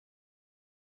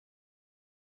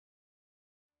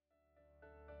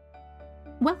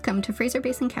Welcome to Fraser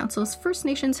Basin Council's First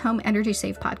Nations Home Energy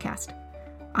Save podcast.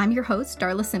 I'm your host,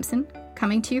 Darla Simpson,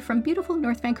 coming to you from beautiful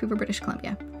North Vancouver, British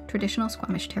Columbia, traditional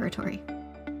Squamish territory.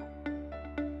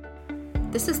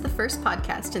 This is the first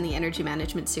podcast in the energy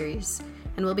management series,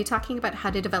 and we'll be talking about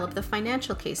how to develop the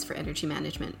financial case for energy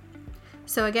management.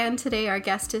 So again, today our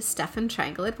guest is Stefan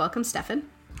Trianglet. Welcome, Stefan.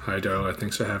 Hi, Darla.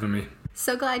 Thanks for having me.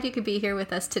 So glad you could be here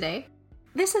with us today.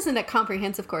 This isn't a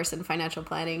comprehensive course in financial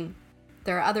planning.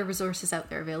 There are other resources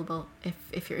out there available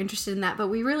if you're interested in that, but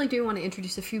we really do want to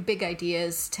introduce a few big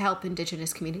ideas to help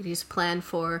Indigenous communities plan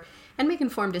for and make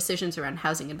informed decisions around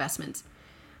housing investments.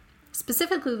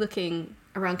 Specifically looking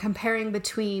around comparing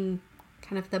between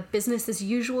kind of the business as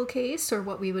usual case, or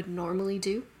what we would normally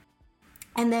do,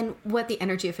 and then what the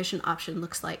energy efficient option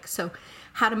looks like. So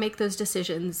how to make those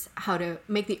decisions, how to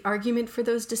make the argument for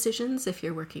those decisions if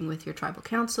you're working with your tribal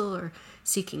council or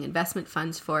seeking investment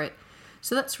funds for it.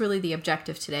 So that's really the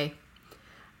objective today.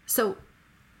 So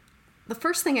the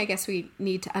first thing I guess we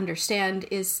need to understand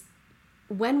is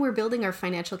when we're building our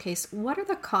financial case, what are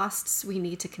the costs we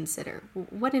need to consider?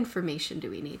 What information do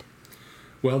we need?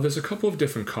 Well, there's a couple of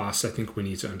different costs I think we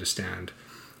need to understand.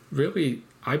 Really,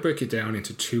 I break it down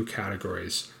into two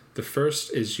categories. The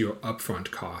first is your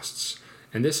upfront costs.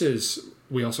 And this is,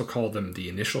 we also call them the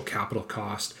initial capital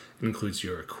cost. It includes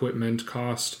your equipment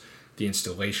cost, the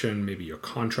installation, maybe your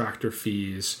contractor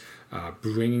fees,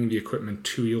 bringing the equipment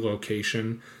to your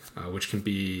location, which can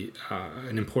be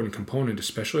an important component,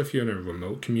 especially if you're in a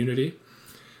remote community.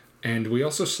 And we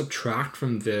also subtract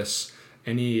from this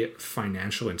any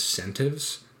financial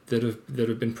incentives that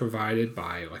have been provided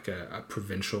by like a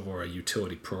provincial or a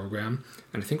utility program.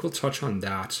 And I think we'll touch on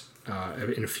that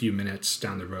in a few minutes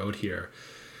down the road here.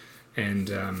 And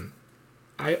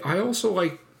I also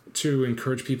like to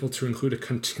encourage people to include a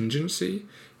contingency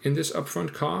in this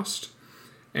upfront cost.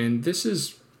 And this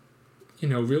is,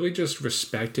 really just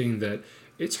respecting that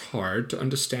it's hard to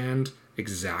understand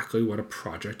exactly what a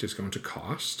project is going to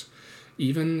cost.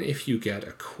 Even if you get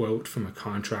a quote from a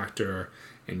contractor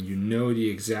and you know the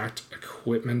exact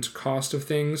equipment cost of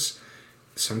things,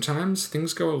 sometimes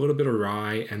things go a little bit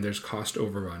awry and there's cost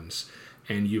overruns.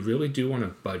 And you really do want to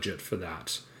budget for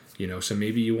that. So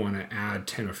maybe you want to add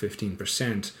 10 or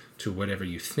 15% to whatever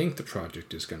you think the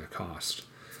project is going to cost,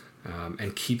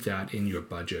 and keep that in your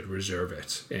budget, reserve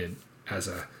it as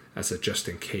a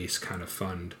just-in-case kind of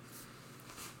fund.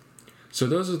 So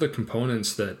those are the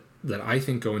components that I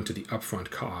think go into the upfront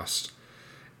cost.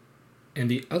 And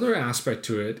the other aspect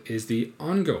to it is the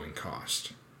ongoing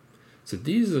cost. So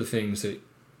these are the things that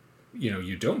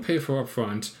you don't pay for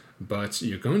upfront, but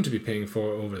you're going to be paying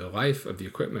for over the life of the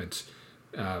equipment.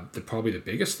 Probably the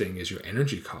biggest thing is your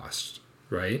energy cost,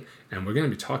 right? And we're going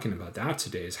to be talking about that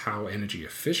today, is how energy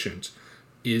efficient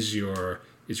is your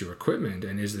equipment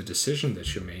and is the decision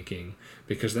that you're making,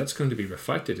 because that's going to be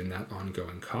reflected in that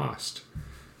ongoing cost.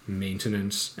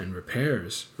 Maintenance and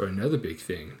repairs are another big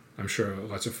thing. I'm sure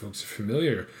lots of folks are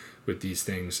familiar with these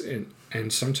things,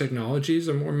 and some technologies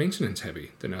are more maintenance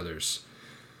heavy than others.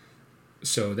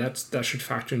 So that should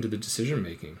factor into the decision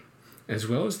making, as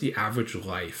well as the average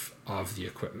life of the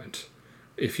equipment.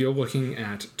 If you're looking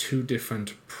at two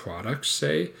different products,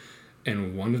 say,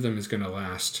 and one of them is going to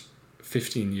last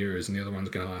 15 years and the other one's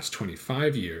going to last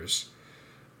 25 years,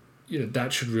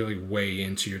 that should really weigh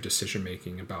into your decision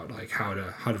making about like how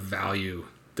to value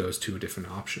those two different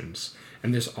options.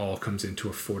 And this all comes into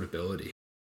affordability.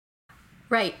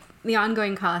 Right. The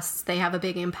ongoing costs, they have a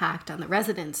big impact on the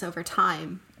residents over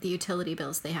time, the utility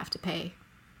bills they have to pay.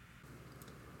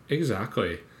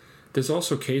 Exactly. There's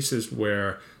also cases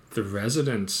where the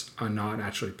residents are not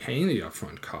actually paying the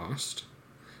upfront cost,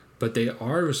 but they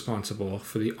are responsible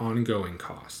for the ongoing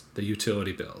cost, the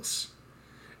utility bills.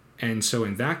 And so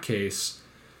in that case,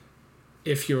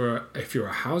 if you're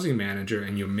a housing manager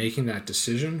and you're making that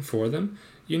decision for them,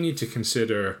 you need to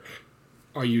consider,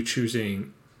 are you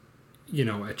choosing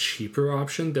a cheaper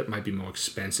option that might be more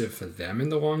expensive for them in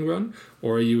the long run,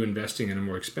 or are you investing in a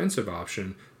more expensive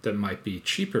option that might be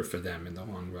cheaper for them in the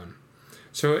long run?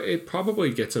 So it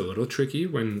probably gets a little tricky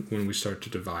when we start to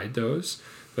divide those,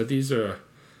 but these are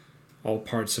all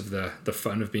parts of the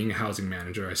fun of being a housing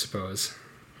manager, I suppose.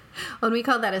 Well, we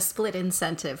call that a split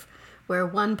incentive, where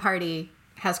one party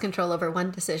has control over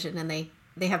one decision and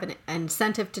they have an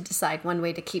incentive to decide one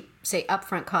way to keep, say,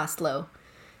 upfront costs low.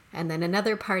 And then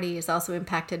another party is also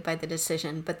impacted by the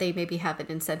decision, but they maybe have an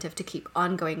incentive to keep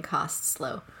ongoing costs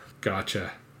low.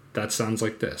 Gotcha. That sounds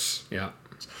like this. Yeah.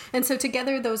 And so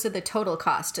together, those are the total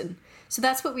cost. And so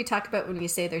that's what we talk about when we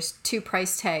say there's two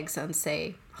price tags on,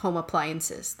 say, home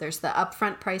appliances. There's the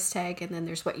upfront price tag, and then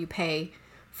there's what you pay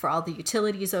for all the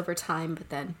utilities over time. But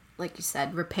then like you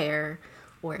said, repair,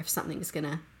 or if something's going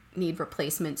to need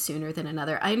replacement sooner than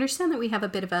another. I understand that we have a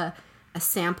bit of a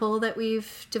sample that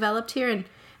we've developed here. And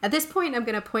at this point, I'm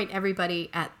going to point everybody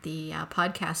at the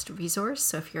podcast resource.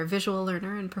 So if you're a visual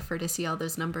learner and prefer to see all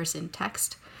those numbers in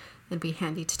text, it'd be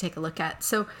handy to take a look at.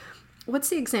 So what's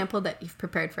the example that you've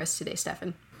prepared for us today,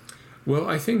 Stefan? Well,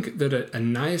 I think that a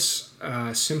nice,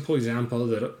 simple example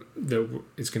that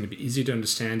is going to be easy to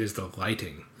understand is the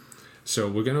lighting. So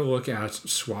we're going to look at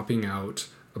swapping out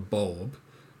a bulb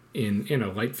in a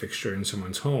light fixture in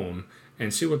someone's home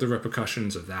and see what the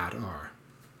repercussions of that are.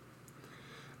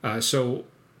 So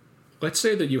let's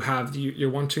say that you're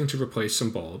wanting to replace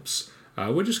some bulbs.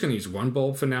 We're just going to use one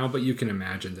bulb for now, but you can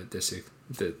imagine that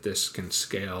this can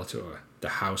scale to the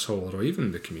household or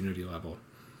even the community level.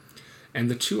 And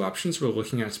the two options we're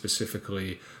looking at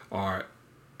specifically are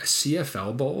a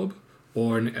CFL bulb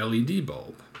or an LED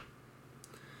bulb.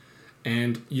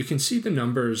 And you can see the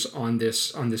numbers on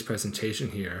this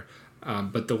presentation here,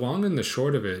 but the long and the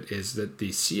short of it is that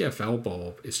the CFL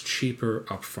bulb is cheaper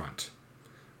upfront,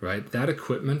 right? That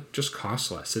equipment just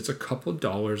costs less. It's a couple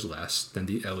dollars less than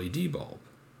the LED bulb.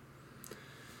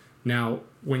 Now,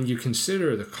 when you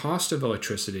consider the cost of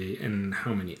electricity and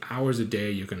how many hours a day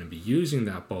you're going to be using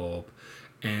that bulb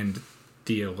and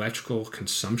the electrical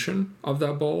consumption of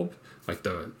that bulb, like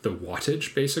the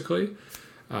wattage basically,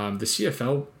 the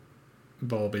CFL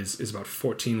bulb is about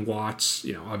 14 watts.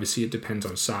 Obviously it depends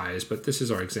on size, but this is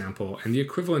our example. And the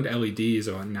equivalent LED is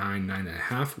about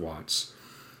 9.5 watts.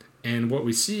 And what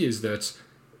we see is that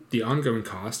the ongoing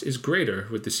cost is greater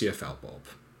with the CFL bulb,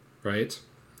 right?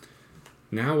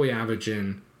 Now we average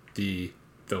in the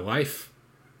life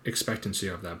expectancy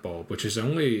of that bulb, which is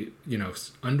only,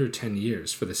 under 10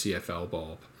 years for the CFL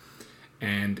bulb.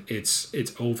 And it's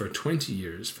over 20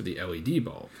 years for the LED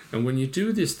bulb. And when you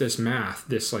do this math,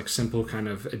 this like simple kind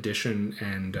of addition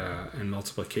and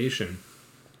multiplication,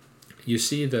 you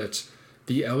see that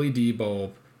the LED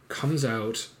bulb comes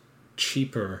out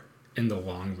cheaper in the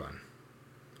long run,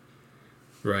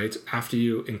 right? After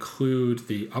you include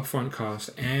the upfront cost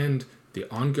and the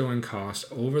ongoing cost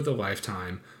over the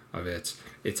lifetime of it,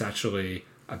 it's actually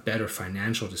a better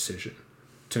financial decision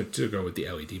to go with the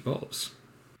LED bulbs.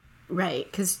 Right,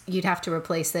 because you'd have to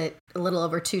replace it a little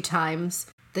over 2 times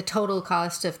the total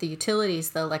cost of the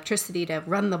utilities, the electricity to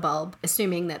run the bulb,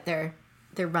 assuming that they're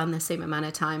run the same amount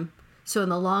of time. So in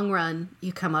the long run,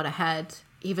 you come out ahead,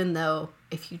 even though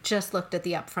if you just looked at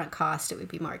the upfront cost, it would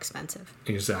be more expensive.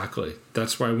 Exactly.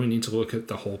 That's why we need to look at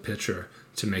the whole picture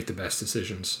to make the best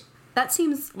decisions. That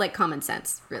seems like common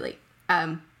sense, really.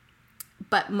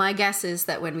 But my guess is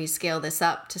that when we scale this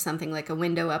up to something like a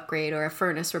window upgrade or a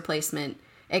furnace replacement,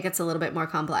 it gets a little bit more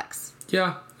complex.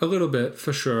 Yeah, a little bit,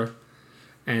 for sure.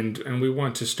 And we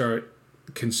want to start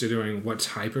considering what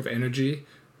type of energy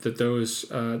that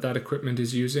that equipment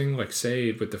is using. Like,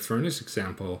 say, with the furnace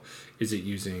example, is it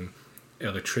using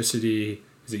electricity?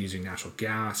 Is it using natural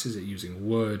gas? Is it using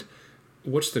wood?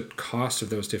 What's the cost of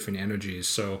those different energies?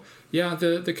 So, yeah,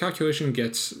 the calculation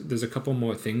there's a couple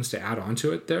more things to add on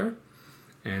to it there.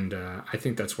 And I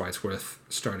think that's why it's worth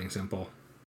starting simple.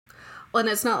 Well, and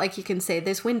it's not like you can say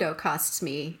this window costs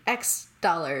me X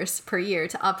dollars per year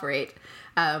to operate.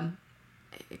 Kind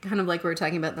of like we were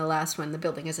talking about in the last one, the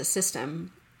building as a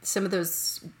system. Some of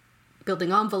those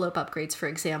building envelope upgrades, for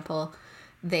example,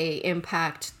 they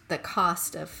impact the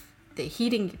cost of the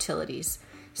heating utilities.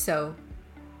 So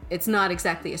it's not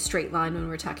exactly a straight line when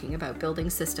we're talking about building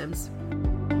systems.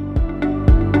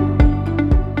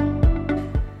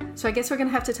 So I guess we're going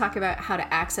to have to talk about how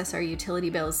to access our utility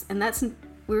bills. And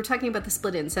we were talking about the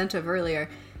split incentive earlier.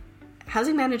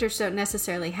 Housing managers don't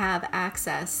necessarily have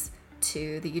access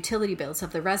to the utility bills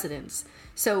of the residents.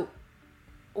 So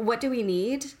what do we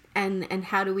need and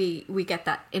how do we get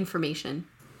that information?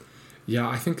 Yeah,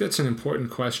 I think that's an important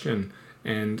question.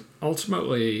 And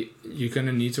ultimately, you're going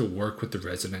to need to work with the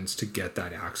residents to get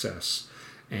that access.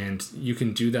 And you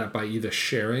can do that by either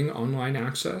sharing online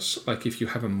access, like if you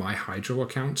have a My Hydro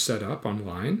account set up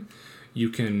online, you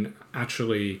can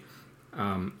actually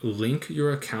link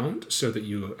your account so that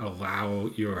you allow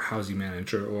your housing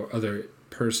manager or other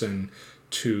person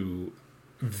to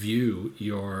view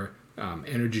your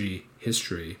energy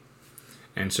history,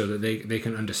 and so that they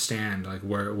can understand like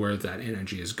where that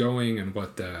energy is going and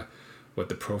what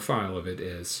the profile of it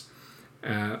is.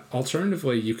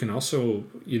 Alternatively, you can also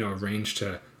arrange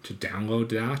to download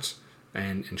that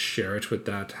and share it with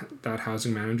that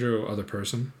housing manager or other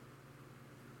person.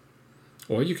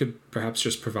 Or you could perhaps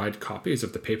just provide copies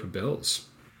of the paper bills.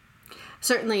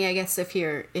 Certainly, I guess if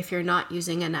you're not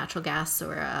using a natural gas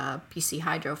or a BC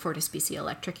Hydro, Fortis BC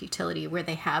Electric utility where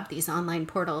they have these online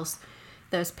portals,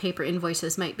 those paper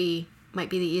invoices might be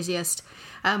the easiest.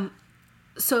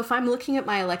 So if I'm looking at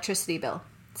my electricity bill,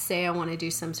 say I want to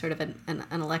do some sort of an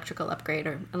electrical upgrade,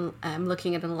 or I'm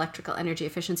looking at an electrical energy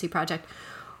efficiency project,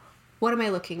 what am I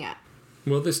looking at?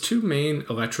 Well, there's two main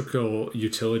electrical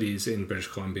utilities in British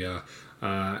Columbia,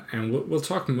 and we'll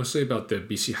talk mostly about the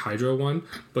BC Hydro one,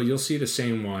 but you'll see the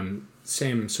same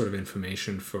sort of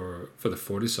information for the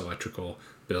Fortis electrical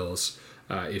bills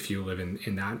if you live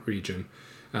in that region.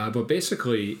 But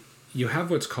basically, you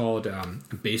have what's called a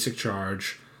basic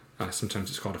charge. Sometimes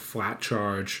it's called a flat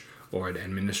charge or an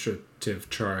administrative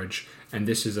charge, and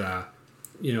this is a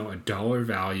dollar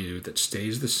value that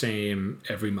stays the same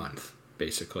every month.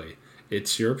 Basically,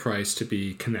 it's your price to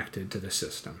be connected to the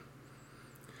system.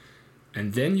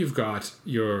 And then you've got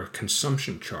your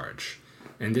consumption charge,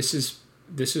 and this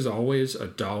is always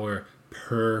 $1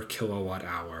 per kilowatt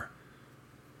hour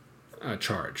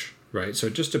charge, right? So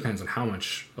it just depends on how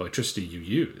much electricity you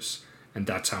use, and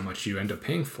that's how much you end up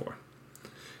paying for.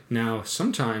 Now,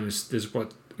 sometimes there's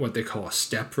what they call a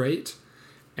step rate,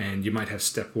 and you might have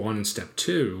step 1 and step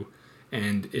 2,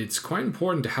 and it's quite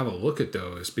important to have a look at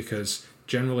those because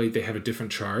generally they have a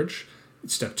different charge.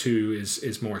 Step 2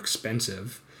 is more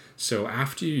expensive. So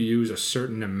after you use a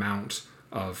certain amount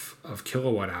of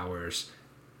kilowatt hours,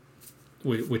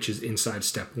 which is inside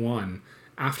step 1,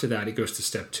 after that it goes to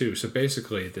step 2. So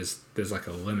basically there's like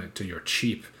a limit to your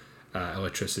cheap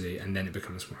electricity, and then it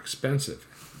becomes more expensive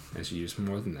as you use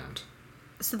more than that.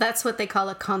 So that's what they call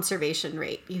a conservation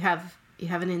rate. You have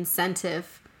an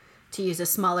incentive to use a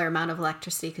smaller amount of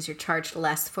electricity because you're charged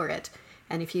less for it.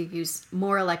 And if you use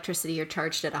more electricity, you're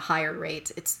charged at a higher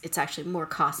rate. It's actually more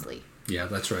costly. Yeah,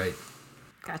 that's right.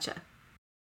 Gotcha.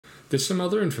 There's some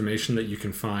other information that you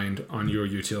can find on your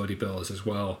utility bills as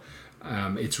well.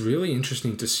 It's really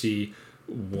interesting to see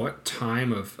what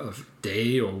time of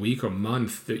day or week or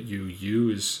month that you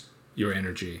use your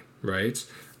energy, right?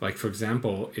 Like, for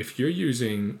example, if you're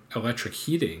using electric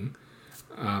heating,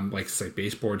 like say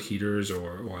baseboard heaters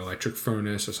or electric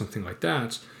furnace or something like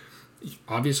that,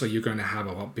 obviously you're going to have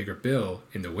a lot bigger bill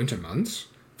in the winter months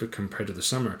compared to the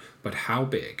summer. But how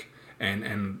big?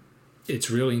 And it's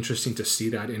really interesting to see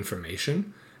that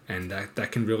information, and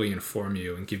that can really inform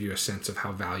you and give you a sense of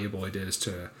how valuable it is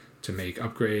to make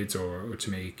upgrades or to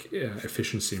make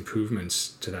efficiency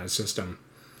improvements to that system.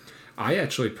 I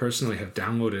actually personally have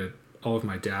downloaded all of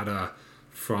my data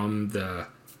from the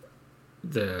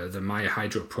My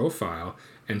Hydro profile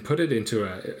and put it into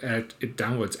it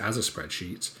downloads as a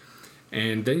spreadsheet.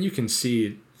 And then you can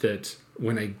see that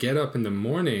when I get up in the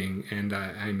morning and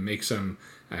I make some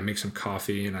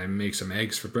coffee and I make some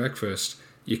eggs for breakfast,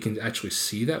 you can actually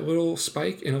see that little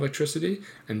spike in electricity.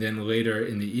 And then later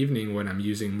in the evening when I'm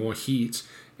using more heat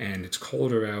and it's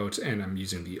colder out and I'm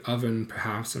using the oven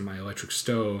perhaps and my electric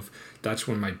stove, that's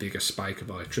when my biggest spike of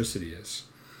electricity is.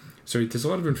 So there's a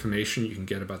lot of information you can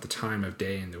get about the time of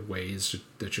day and the ways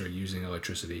that you're using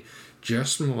electricity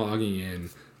just from logging in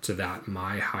to that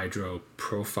My Hydro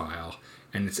profile.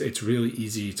 And it's really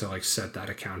easy to like set that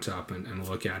account up and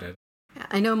look at it.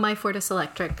 I know my Fortis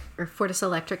Electric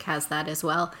has that as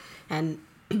well. And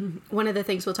one of the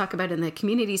things we'll talk about in the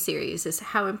community series is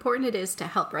how important it is to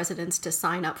help residents to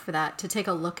sign up for that, to take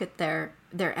a look at their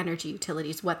energy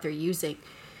utilities, what they're using,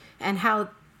 and how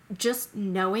just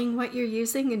knowing what you're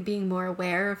using and being more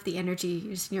aware of the energy you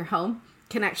use in your home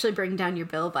can actually bring down your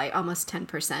bill by almost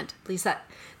 10%. At least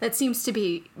that seems to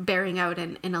be bearing out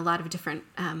in a lot of different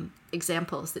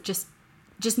examples, that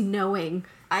just knowing.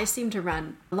 I seem to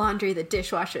run laundry, the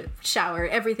dishwasher, shower,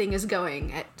 everything is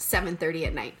going at 7:30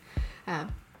 at night.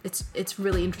 It's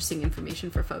really interesting information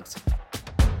for folks.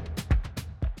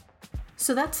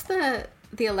 So that's the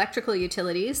electrical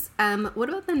utilities. What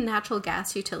about the natural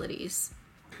gas utilities?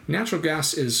 Natural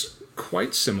gas is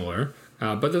quite similar,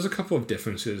 but there's a couple of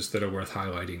differences that are worth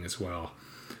highlighting as well.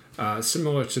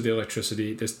 Similar to the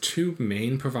electricity, there's two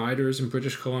main providers in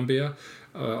British Columbia,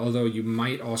 although you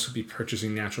might also be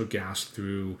purchasing natural gas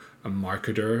through a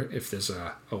marketer if there's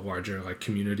a larger like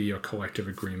community or collective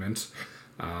agreement.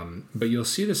 But you'll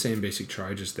see the same basic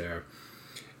charges there.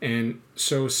 And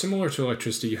so similar to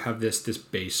electricity, you have this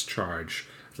base charge,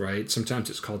 right? Sometimes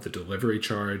it's called the delivery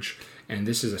charge, and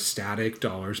this is a static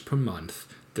dollars per month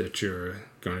that you're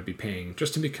going to be paying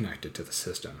just to be connected to the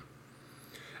system.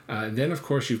 Then, of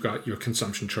course, you've got your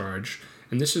consumption charge,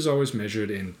 and this is always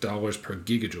measured in dollars per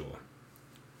gigajoule.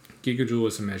 Gigajoule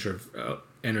is a measure of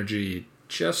energy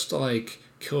just like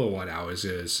kilowatt hours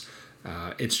is.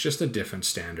 It's just a different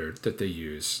standard that they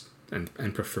use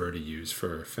and prefer to use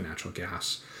for natural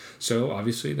gas. So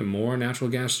obviously, the more natural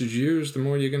gas you use, the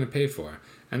more you're going to pay for.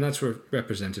 And that's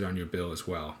represented on your bill as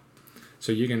well.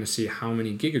 So you're going to see how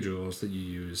many gigajoules that you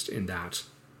used in that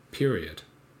period.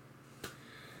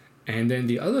 And then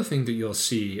the other thing that you'll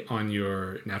see on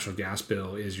your natural gas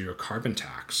bill is your carbon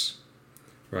tax,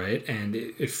 right? And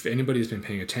if anybody's been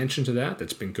paying attention to that,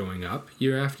 that's been going up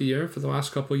year after year for the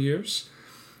last couple of years.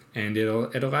 And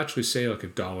it'll actually say like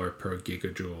 $1 per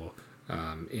gigajoule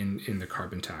in the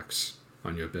carbon tax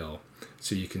on your bill.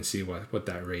 So you can see what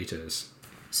that rate is.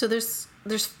 So there's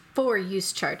 4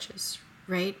 use charges,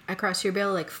 right? Across your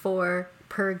bill, like 4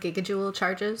 per gigajoule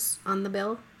charges on the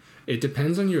bill? It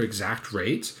depends on your exact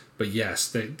rate, but yes,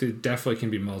 there definitely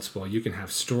can be multiple. You can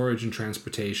have storage and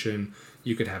transportation.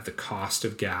 You could have the cost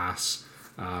of gas.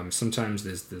 Sometimes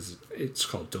there's it's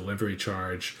called delivery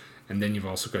charge, and then you've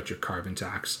also got your carbon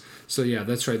tax. So yeah,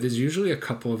 that's right. There's usually a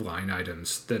couple of line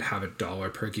items that have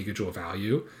 $1 per gigajoule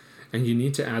value, and you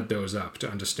need to add those up to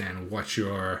understand what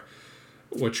your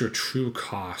true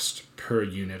cost per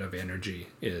unit of energy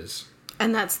is.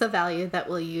 And that's the value that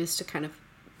we'll use to kind of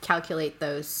calculate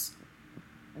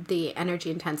the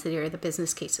energy intensity or the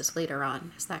business cases later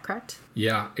on. Is that correct?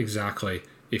 Yeah, exactly.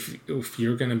 If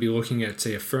you're going to be looking at,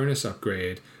 say, a furnace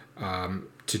upgrade,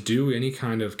 to do any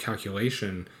kind of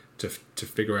calculation to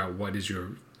figure out what is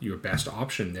your best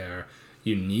option there,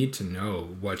 you need to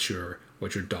know what your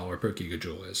 $1 per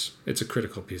gigajoule is. It's a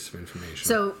critical piece of information.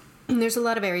 So there's a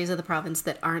lot of areas of the province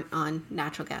that aren't on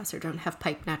natural gas or don't have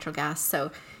piped natural gas.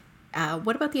 So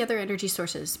what about the other energy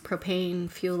sources? Propane,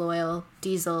 fuel oil,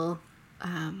 diesel.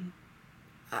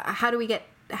 How do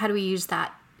we use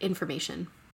that information?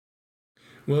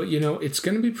 Well, it's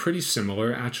going to be pretty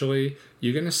similar, actually.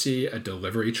 You're going to see a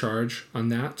delivery charge on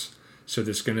that. So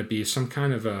there's going to be some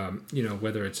kind of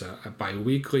whether it's a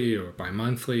bi-weekly or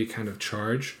bi-monthly kind of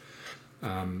charge,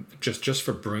 just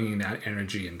for bringing that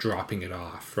energy and dropping it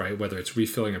off, right? Whether it's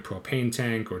refilling a propane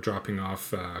tank or dropping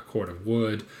off a cord of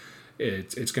wood,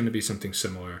 it's going to be something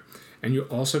similar. And you're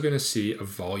also going to see a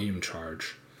volume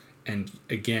charge. And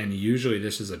again, usually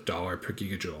this is $1 per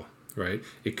gigajoule, right?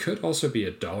 It could also be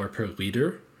 $1 per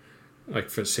liter, like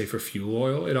for fuel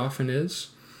oil, it often is.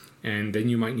 And then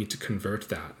you might need to convert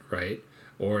that, right?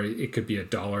 Or it could be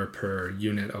 $1 per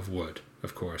unit of wood,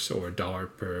 of course, or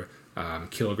 $1 per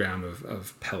kilogram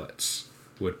of pellets,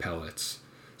 wood pellets.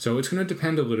 So it's going to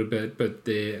depend a little bit, but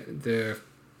the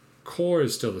core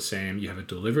is still the same. You have a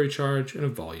delivery charge and a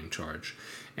volume charge.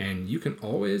 And you can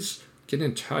always get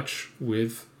in touch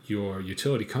with your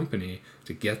utility company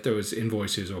to get those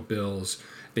invoices or bills.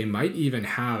 They might even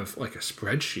have like a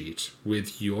spreadsheet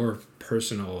with your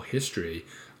personal history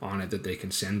on it that they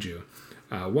can send you.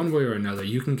 One way or another,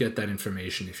 you can get that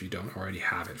information if you don't already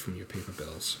have it from your paper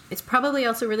bills. It's probably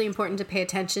also really important to pay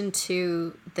attention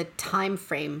to the time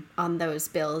frame on those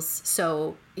bills.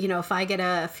 So, if I get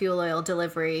a fuel oil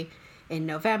delivery in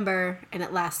November and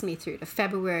it lasts me through to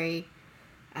February,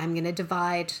 I'm going to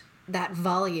divide that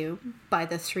volume by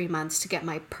the 3 months to get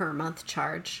my per month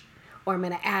charge, or I'm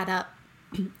going to add up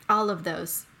all of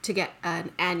those to get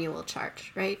an annual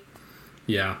charge, right?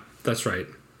 Yeah, that's right.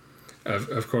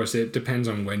 Of course, it depends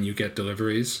on when you get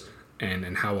deliveries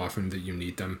and how often that you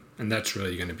need them, and that's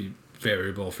really going to be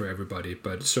variable for everybody,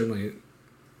 but certainly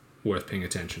worth paying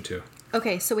attention to.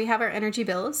 Okay, so we have our energy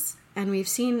bills, and we've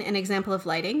seen an example of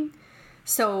lighting.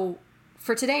 So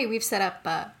for today, we've set up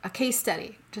a case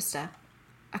study, just a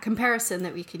comparison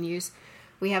that we can use.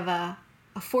 We have a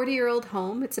 40-year-old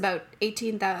home. It's about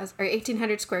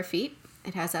 1,800 square feet.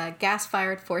 It has a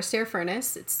gas-fired forced air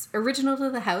furnace. It's original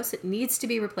to the house. It needs to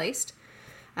be replaced.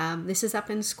 This is up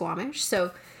in Squamish.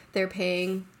 So they're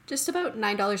paying just about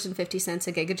 $9.50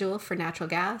 a gigajoule for natural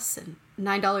gas and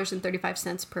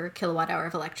 $9.35 per kilowatt hour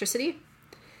of electricity.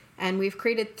 And we've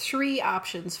created 3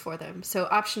 options for them. So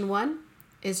option 1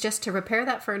 is just to repair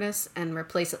that furnace and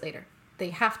replace it later. They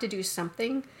have to do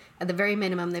something. At the very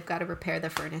minimum, they've got to repair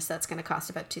the furnace. That's going to cost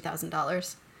about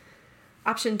 $2,000.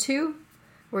 Option 2,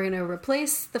 we're going to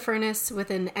replace the furnace with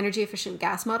an energy efficient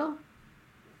gas model.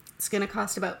 It's going to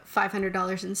cost about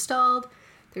 $500 installed.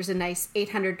 There's a nice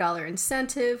 $800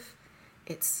 incentive.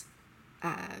 It's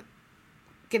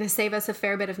going to save us a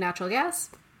fair bit of natural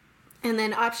gas. And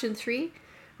then option 3,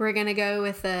 we're going to go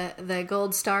with the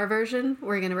Gold Star version.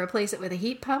 We're going to replace it with a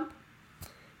heat pump.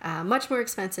 Much more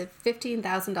expensive,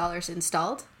 $15,000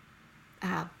 installed.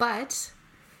 But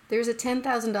there's a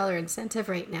 $10,000 incentive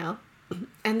right now.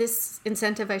 And this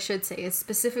incentive, I should say, is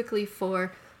specifically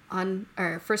for on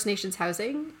our First Nations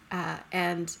housing,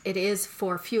 and it is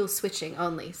for fuel switching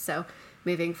only. So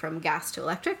moving from gas to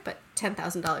electric, but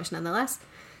 $10,000 nonetheless.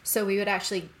 So we would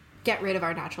actually get rid of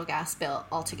our natural gas bill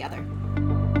altogether.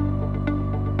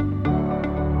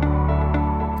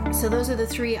 So those are the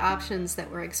three options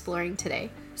that we're exploring today.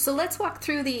 So let's walk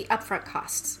through the upfront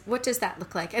costs. What does that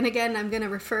look like? And again, I'm going to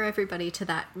refer everybody to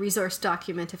that resource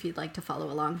document if you'd like to follow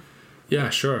along. Yeah,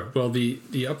 sure. Well, the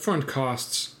upfront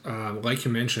costs, like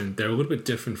you mentioned, they're a little bit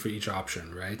different for each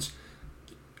option, right?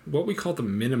 What we call the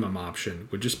minimum option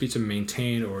would just be to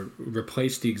maintain or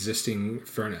replace the existing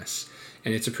furnace.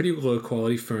 And it's a pretty low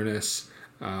quality furnace.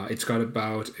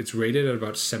 It's rated at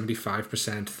about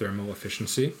 75% thermal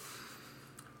efficiency.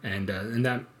 And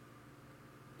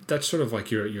that's sort of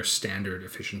like your standard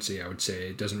efficiency, I would say.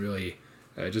 It doesn't really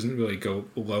go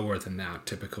lower than that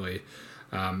typically.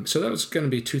 So that was going to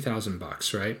be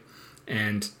 $2,000, right?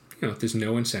 And there's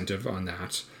no incentive on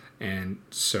that, and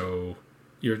so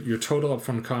your total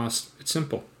upfront cost, it's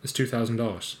simple, it's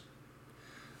 $2,000.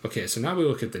 Okay, so now we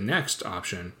look at the next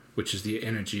option, which is the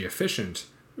energy efficient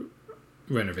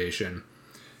renovation.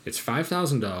 It's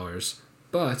 $5,000,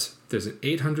 but there's an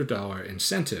 $800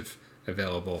 incentive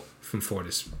available from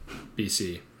Fortis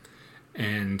BC,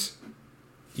 and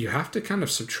you have to kind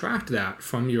of subtract that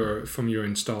from your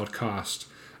installed cost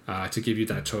to give you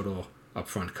that total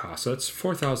upfront cost. So that's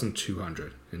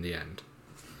 $4,200 in the end.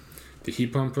 The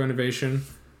heat pump renovation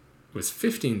was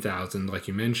 $15,000, like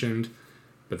you mentioned,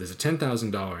 but there's a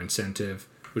 $10,000 incentive,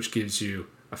 which gives you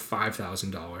a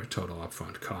 $5,000 total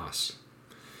upfront cost.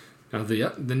 Now,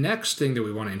 the next thing that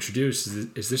we want to introduce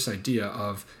is this idea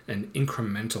of an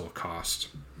incremental cost.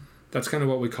 That's kind of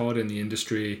what we call it in the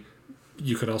industry.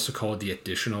 You could also call it the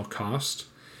additional cost.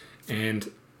 And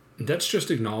that's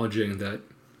just acknowledging that,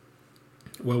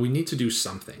 well, we need to do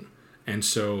something. And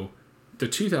so the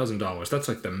 $2,000, that's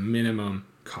like the minimum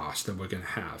cost that we're going to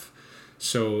have.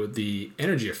 So the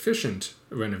energy efficient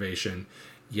renovation,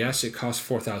 yes, it costs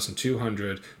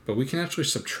 $4,200, but we can actually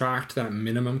subtract that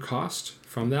minimum cost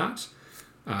from that,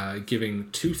 giving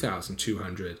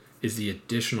 $2,200 is the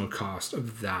additional cost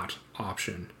of that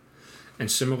option. And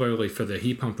similarly for the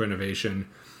heat pump renovation,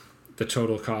 the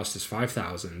total cost is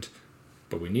 $5,000,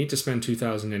 but we need to spend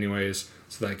 $2,000 anyways,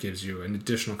 so that gives you an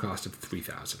additional cost of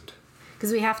 $3,000.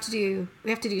 Because we have to do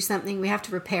something, we have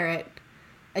to repair it.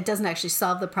 It doesn't actually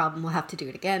solve the problem, we'll have to do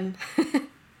it again.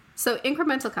 So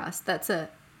incremental cost, that's a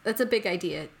big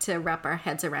idea to wrap our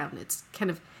heads around. It's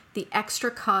kind of the extra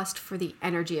cost for the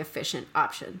energy efficient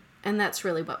option. And that's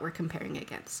really what we're comparing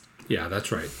against. Yeah,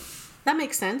 that's right. That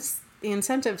makes sense. The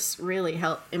incentives really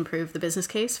help improve the business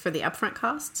case for the upfront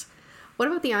costs. What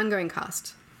about the ongoing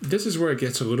cost? This is where it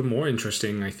gets a little more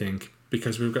interesting, I think,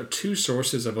 because we've got two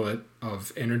sources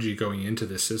of energy going into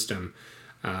the system,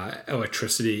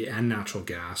 electricity and natural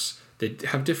gas. They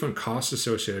have different costs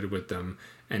associated with them.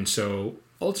 And so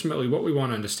ultimately what we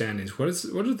want to understand is what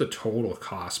are the total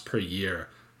costs per year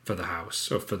for the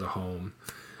house or for the home.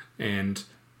 And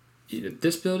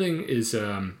this building is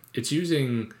it's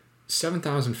using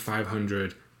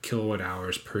 7,500 kilowatt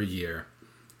hours per year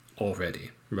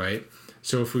already, right?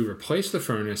 So if we replace the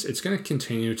furnace, it's going to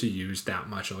continue to use that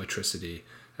much electricity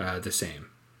the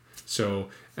same. So,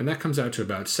 and that comes out to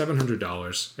about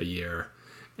 $700 a year,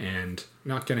 and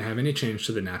not going to have any change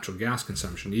to the natural gas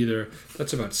consumption either.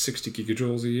 That's about 60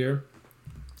 gigajoules a year,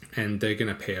 and they're going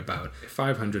to pay about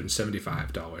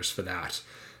 $575 for that.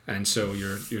 And so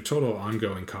your total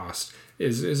ongoing cost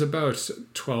is about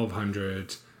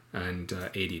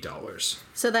 $1,280.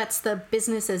 So that's the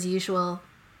business as usual.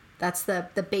 That's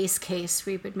the base case,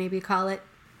 we would maybe call it.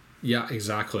 Yeah,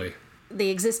 exactly. The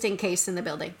existing case in the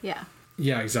building, yeah.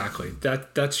 Yeah, exactly.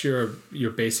 That's your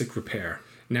basic repair.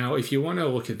 Now, if you want to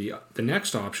look at the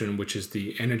next option, which is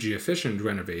the energy efficient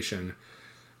renovation,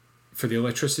 for the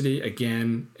electricity,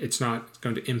 again, it's not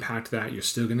going to impact that. You're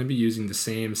still going to be using the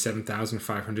same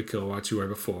 7,500 kilowatts you were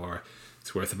before.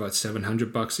 It's worth about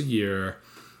 $700 a year.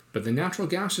 But the natural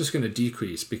gas is going to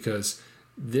decrease because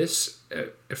this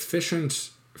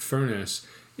efficient furnace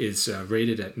is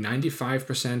rated at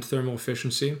 95% thermal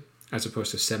efficiency as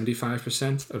opposed to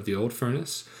 75% of the old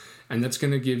furnace. And that's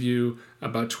going to give you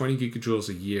about 20 gigajoules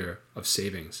a year of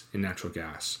savings in natural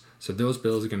gas. So those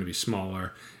bills are going to be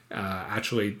smaller.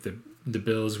 Actually, the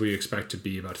bills we expect to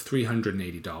be about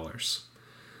 $380.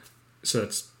 So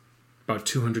that's about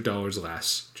 $200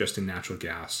 less just in natural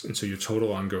gas. And so your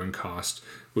total ongoing cost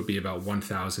would be about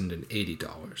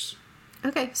 $1,080.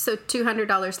 Okay, so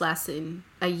 $200 less in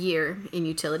a year in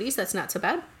utilities. That's not so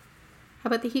bad. How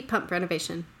about the heat pump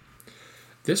renovation?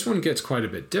 This one gets quite a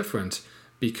bit different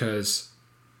because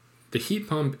the heat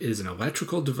pump is an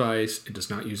electrical device. It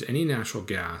does not use any natural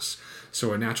gas.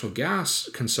 So our natural gas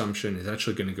consumption is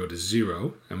actually going to go to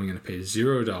zero, and we're going to pay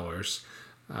 $0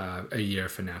 a year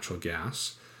for natural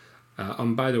gas.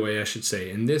 By the way, I should say,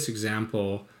 in this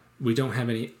example, we don't have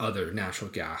any other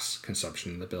natural gas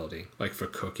consumption in the building, like for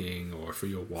cooking or for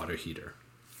your water heater.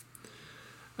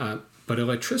 But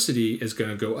electricity is going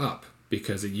to go up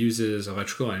because it uses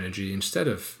electrical energy instead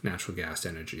of natural gas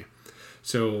energy.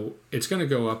 So it's going to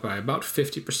go up by about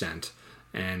 50%,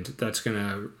 and that's going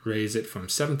to raise it from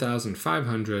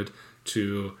 7,500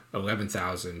 to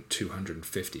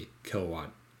 11,250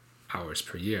 kilowatt hours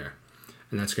per year.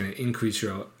 And that's going to increase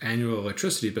your annual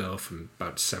electricity bill from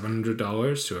about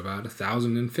 $700 to about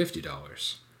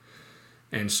 $1,050.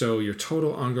 And so your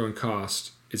total ongoing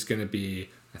cost is going to be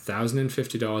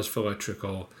 $1,050 for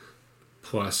electrical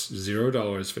plus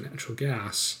 $0 for natural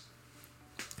gas.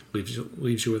 Leaves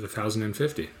you with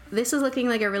 $1,050. This is looking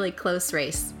like a really close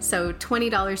race. So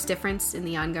 $20 difference in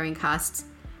the ongoing costs.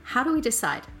 How do we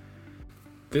decide?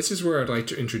 This is where I'd like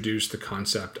to introduce the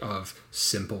concept of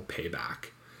simple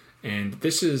payback. And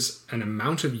this is an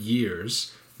amount of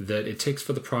years that it takes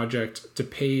for the project to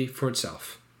pay for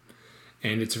itself.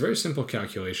 And it's a very simple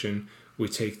calculation. We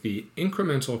take the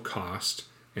incremental cost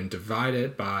and divide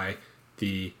it by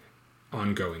the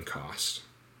ongoing cost.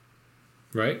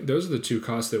 Right? Those are the two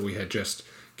costs that we had just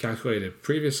calculated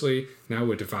previously. Now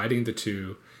we're dividing the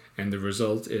two, and the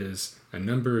result is a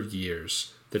number of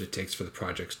years that it takes for the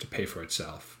project to pay for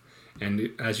itself.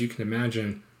 And as you can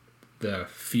imagine, the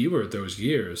fewer those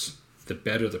years, the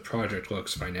better the project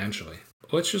looks financially.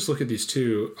 Let's just look at these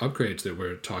two upgrades that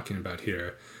we're talking about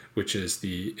here, which is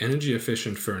the energy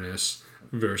efficient furnace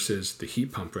versus the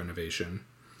heat pump renovation.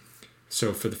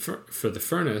 So for the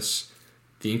furnace,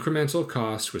 the incremental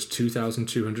cost was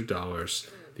 $2,200.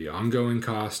 The ongoing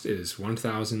cost is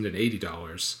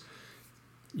 $1,080.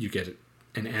 You get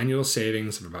an annual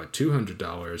savings of about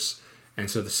 $200. And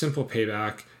so the simple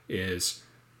payback is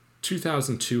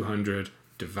 $2,200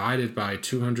 divided by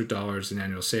 $200 in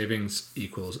annual savings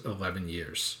equals 11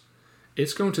 years.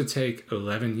 It's going to take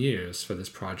 11 years for this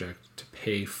project to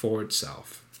pay for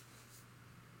itself.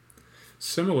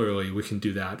 Similarly, we can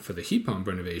do that for the heat pump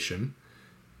renovation.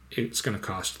 It's going to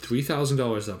cost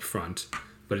 $3,000 up front,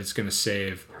 but it's going to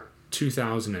save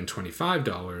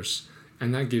 $2,025,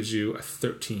 and that gives you a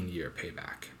 13-year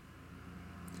payback.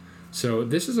 So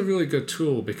this is a really good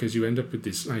tool because you end up with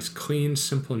this nice, clean,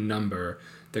 simple number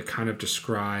that kind of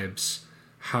describes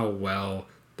how well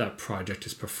that project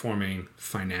is performing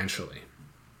financially.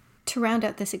 To round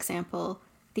out this example,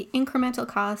 the incremental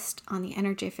cost on the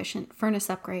energy efficient furnace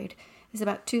upgrade is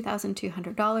about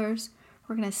 $2,200.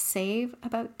 We're going to save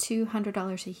about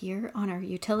 $200 a year on our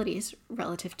utilities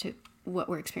relative to what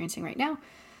we're experiencing right now.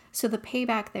 So the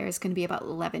payback there is going to be about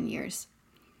 11 years.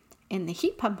 In the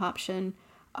heat pump option,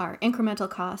 our incremental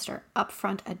cost, our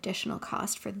upfront additional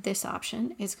cost for this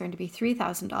option is going to be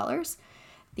 $3,000.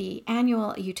 The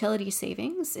annual utility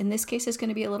savings, in this case, is going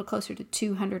to be a little closer to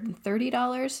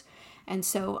 $230. And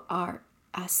so our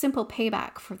simple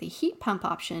payback for the heat pump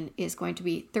option is going to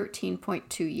be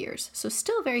 13.2 years. So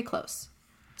still very close.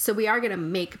 So we are going to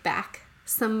make back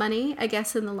some money, I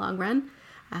guess, in the long run.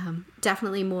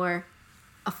 Definitely more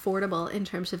affordable in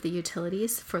terms of the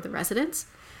utilities for the residents.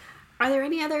 Are there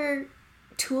any other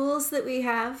tools that we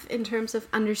have in terms of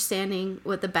understanding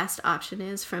what the best option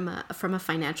is from a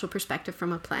financial perspective,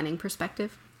 from a planning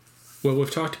perspective? Well,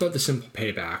 we've talked about the simple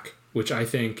payback, which I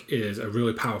think is a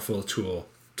really powerful tool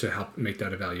to help make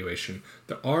that evaluation.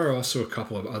 There are also a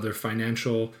couple of other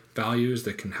financial values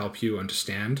that can help you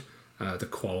understand the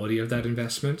quality of that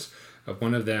investment.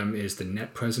 One of them is the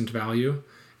net present value,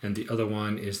 and the other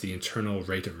one is the internal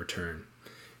rate of return.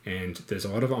 And there's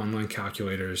a lot of online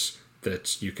calculators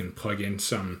that you can plug in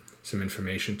some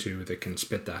information to that can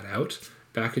spit that out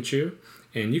back at you.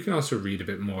 And you can also read a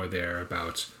bit more there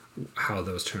about how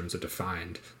those terms are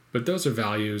defined. But those are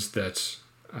values that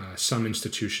some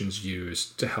institutions use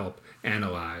to help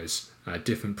analyze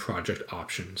different project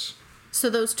options. So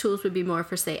those tools would be more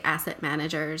for, say, asset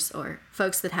managers or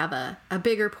folks that have a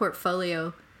bigger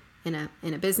portfolio in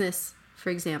a business, for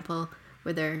example,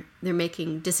 where they're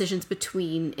making decisions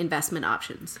between investment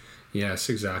options. Yes,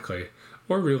 exactly.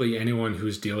 Or really anyone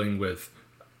who's dealing with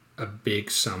a big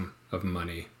sum of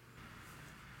money.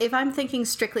 If I'm thinking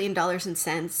strictly in dollars and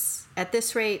cents, at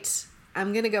this rate,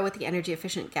 I'm going to go with the energy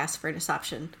efficient gas furnace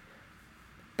option.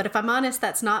 But if I'm honest,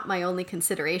 that's not my only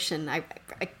consideration. I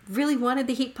really wanted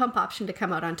the heat pump option to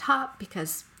come out on top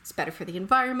because it's better for the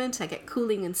environment. I get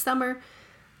cooling in summer.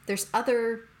 There's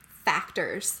other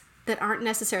factors that aren't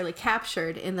necessarily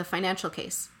captured in the financial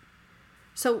case.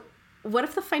 So what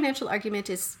if the financial argument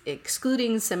is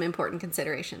excluding some important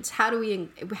considerations? How do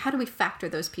we factor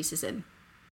those pieces in?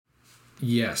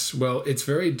 Yes, well, it's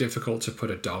very difficult to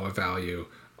put a dollar value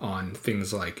on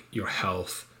things like your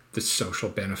health, the social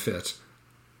benefit,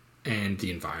 and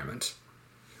the environment.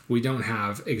 We don't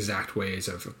have exact ways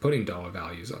of putting dollar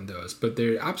values on those, but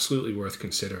they're absolutely worth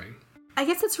considering. I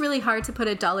guess it's really hard to put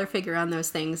a dollar figure on those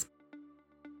things.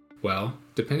 Well,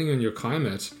 depending on your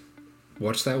climate,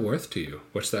 what's that worth to you?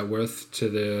 What's that worth to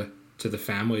the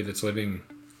family that's living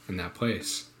in that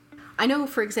place? I know,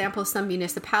 for example, some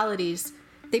municipalities,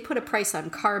 they put a price on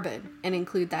carbon and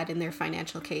include that in their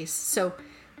financial case. So,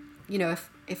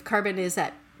 if carbon is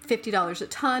at $50 a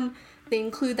ton, they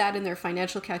include that in their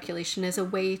financial calculation as a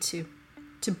way to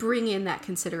bring in that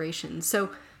consideration. So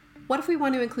what if we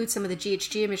want to include some of the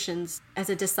GHG emissions as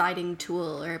a deciding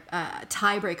tool or a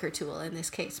tiebreaker tool in this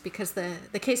case, because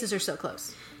the cases are so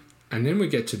close? And then we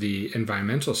get to the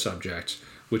environmental subject,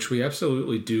 which we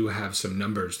absolutely do have some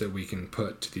numbers that we can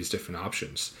put to these different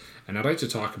options. And I'd like to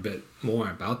talk a bit more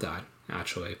about that,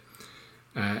 actually.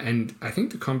 And I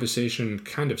think the conversation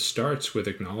kind of starts with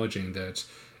acknowledging that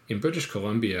in British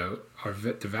Columbia,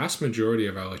 the vast majority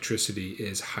of our electricity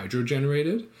is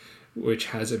hydro-generated, which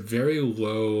has a very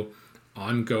low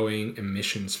ongoing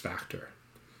emissions factor,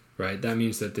 right? That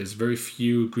means that there's very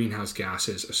few greenhouse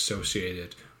gases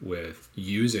associated with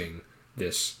using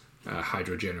this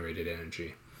hydro-generated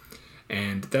energy.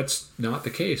 And that's not the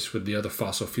case with the other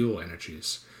fossil fuel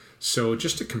energies. So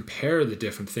just to compare the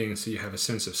different things so you have a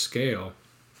sense of scale,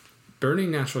 burning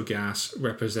natural gas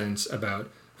represents about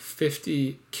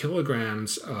 50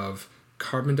 kilograms of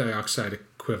carbon dioxide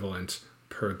equivalent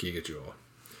per gigajoule.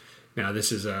 Now,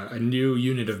 this is a new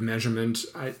unit of measurement.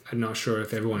 I'm not sure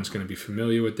if everyone's going to be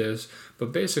familiar with this,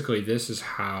 but basically this is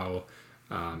how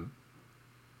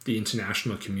the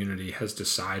international community has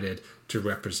decided to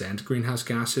represent greenhouse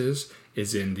gases,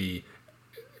 is in the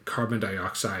carbon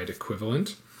dioxide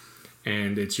equivalent.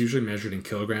 And it's usually measured in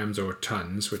kilograms or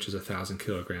tons, which is 1,000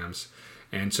 kilograms.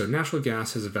 And so natural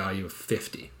gas has a value of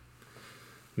 50.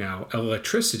 Now,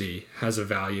 electricity has a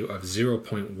value of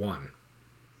 0.1.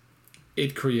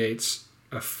 It creates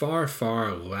a far,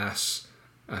 far less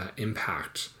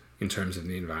impact in terms of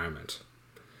the environment.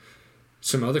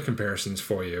 Some other comparisons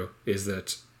for you is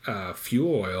that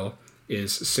fuel oil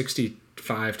is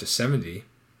 65 to 70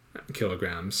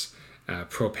 kilograms.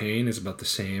 Propane is about the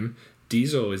same.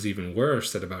 Diesel is even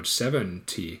worse at about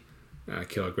 70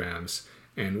 kilograms.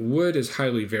 And wood is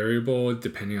highly variable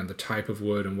depending on the type of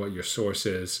wood and what your source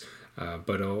is.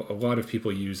 But a lot of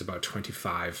people use about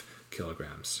 25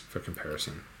 kilograms for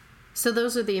comparison. So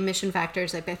those are the emission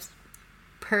factors, I guess,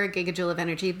 per gigajoule of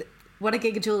energy. What a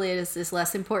gigajoule is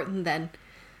less important than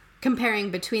comparing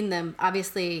between them.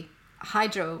 Obviously,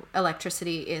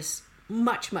 hydroelectricity is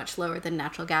much, much lower than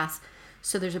natural gas.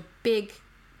 So there's a big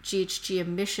GHG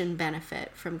emission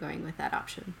benefit from going with that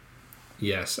option.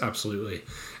 Yes, absolutely.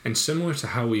 And similar to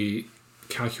how we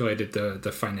calculated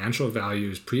the financial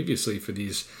values previously for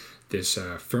this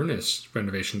furnace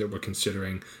renovation that we're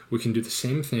considering, we can do the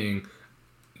same thing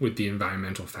with the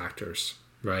environmental factors,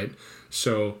 right?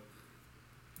 So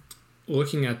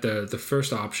looking at the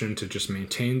first option to just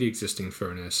maintain the existing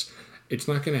furnace, it's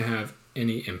not going to have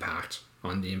any impact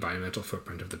on the environmental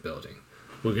footprint of the building.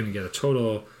 We're going to get a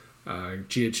total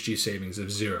GHG savings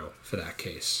of 0 for that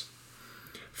case.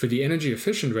 For the energy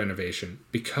efficient renovation,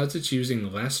 because it's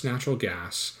using less natural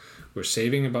gas, we're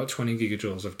saving about 20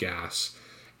 gigajoules of gas.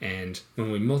 And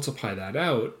when we multiply that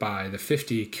out by the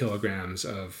 50 kilograms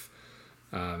of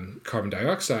carbon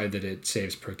dioxide that it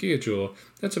saves per gigajoule,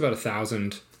 that's about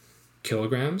 1,000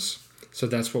 kilograms. So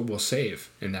that's what we'll save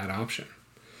in that option.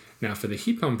 Now for the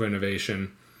heat pump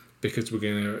renovation, because we're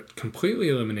going to completely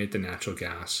eliminate the natural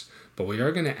gas, but we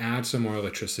are going to add some more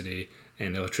electricity,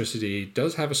 and electricity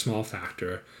does have a small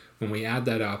factor. When we add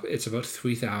that up, it's about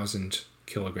 3,000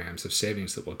 kilograms of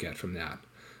savings that we'll get from that,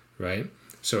 right?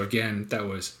 So again, that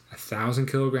was 1,000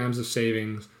 kilograms of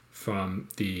savings from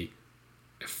the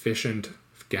efficient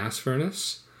gas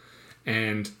furnace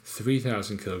and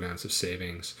 3,000 kilograms of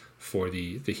savings for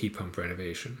the heat pump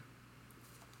renovation.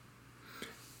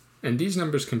 And these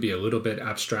numbers can be a little bit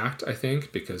abstract, I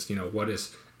think, because, what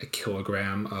is a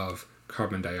kilogram of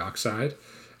carbon dioxide?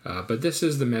 But this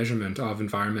is the measurement of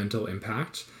environmental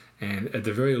impact. And at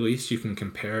the very least, you can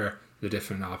compare the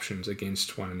different options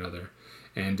against one another.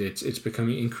 And it's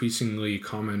becoming increasingly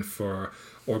common for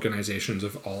organizations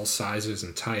of all sizes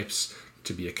and types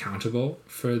to be accountable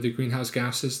for the greenhouse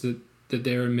gases that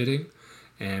they're emitting,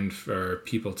 and for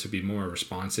people to be more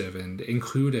responsive and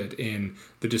included in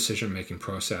the decision-making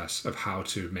process of how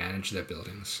to manage their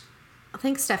buildings.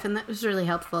 Thanks, Stefan. That was really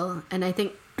helpful. And I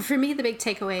think for me, the big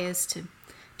takeaway is to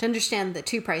understand the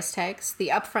two price tags: the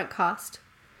upfront cost,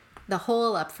 the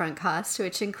whole upfront cost,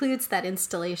 which includes that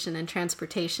installation and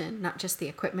transportation, not just the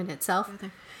equipment itself.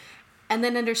 And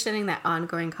then understanding that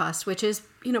ongoing cost, which is,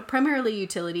 primarily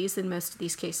utilities in most of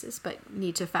these cases, but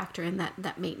need to factor in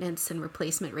that maintenance and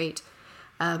replacement rate.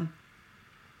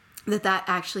 That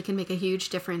actually can make a huge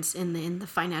difference in the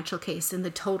financial case, in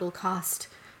the total cost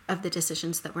of the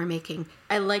decisions that we're making.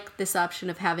 I like this option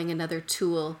of having another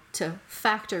tool to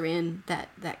factor in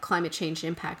that climate change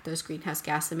impact, those greenhouse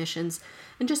gas emissions,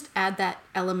 and just add that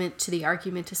element to the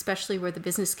argument, especially where the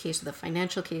business case or the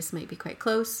financial case might be quite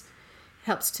close. It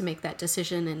helps to make that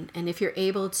decision. And if you're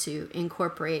able to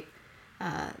incorporate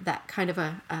that kind of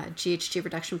a GHG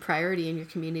reduction priority in your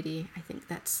community, I think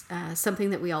that's something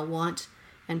that we all want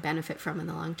and benefit from in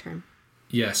the long term.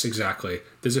 Yes, exactly.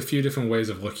 There's a few different ways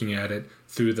of looking at it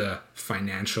through the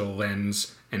financial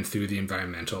lens and through the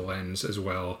environmental lens as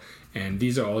well. And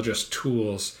these are all just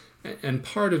tools and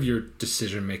part of your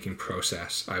decision-making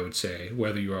process, I would say,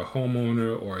 whether you're a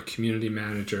homeowner or a community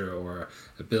manager or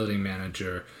a building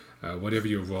manager, whatever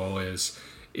your role is.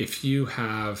 If you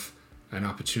have an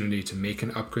opportunity to make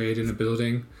an upgrade in a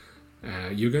building,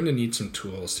 you're going to need some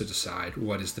tools to decide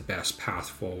what is the best path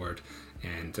forward.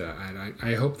 And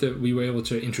I hope that we were able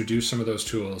to introduce some of those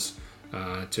tools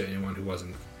to anyone who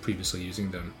wasn't previously using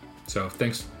them. So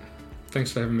thanks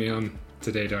for having me on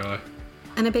today, Darla.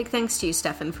 And a big thanks to you,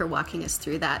 Stefan, for walking us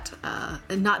through that.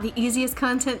 Not the easiest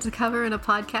content to cover in a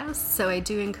podcast, so I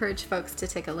do encourage folks to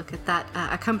take a look at that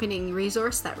accompanying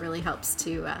resource. That really helps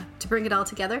to bring it all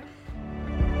together.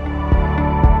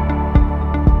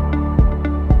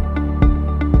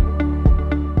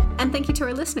 And thank you to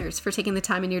our listeners for taking the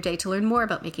time in your day to learn more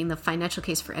about making the financial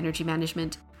case for energy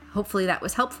management. Hopefully that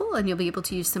was helpful and you'll be able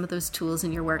to use some of those tools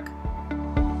in your work.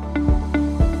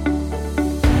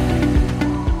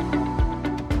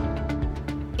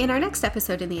 In our next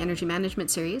episode in the Energy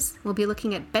Management series, we'll be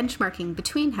looking at benchmarking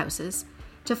between houses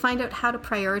to find out how to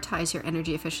prioritize your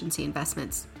energy efficiency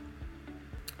investments.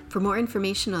 For more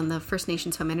information on the First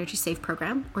Nations Home Energy Safe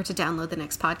program, or to download the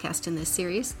next podcast in this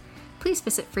series, please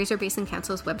visit Fraser Basin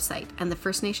Council's website and the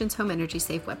First Nations Home Energy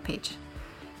Safe webpage.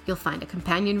 You'll find a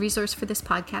companion resource for this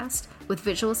podcast with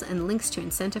visuals and links to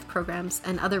incentive programs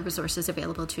and other resources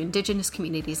available to Indigenous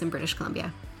communities in British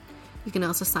Columbia. You can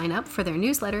also sign up for their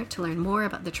newsletter to learn more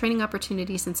about the training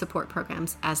opportunities and support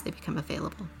programs as they become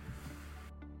available.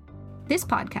 This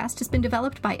podcast has been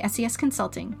developed by SES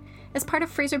Consulting as part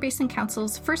of Fraser Basin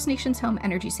Council's First Nations Home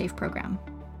Energy Safe program.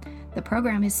 The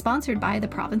program is sponsored by the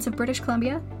Province of British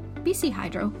Columbia, BC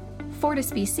Hydro,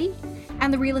 Fortis BC,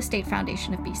 and the Real Estate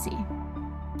Foundation of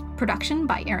BC. Production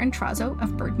by Aaron Trazo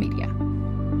of Bird Media.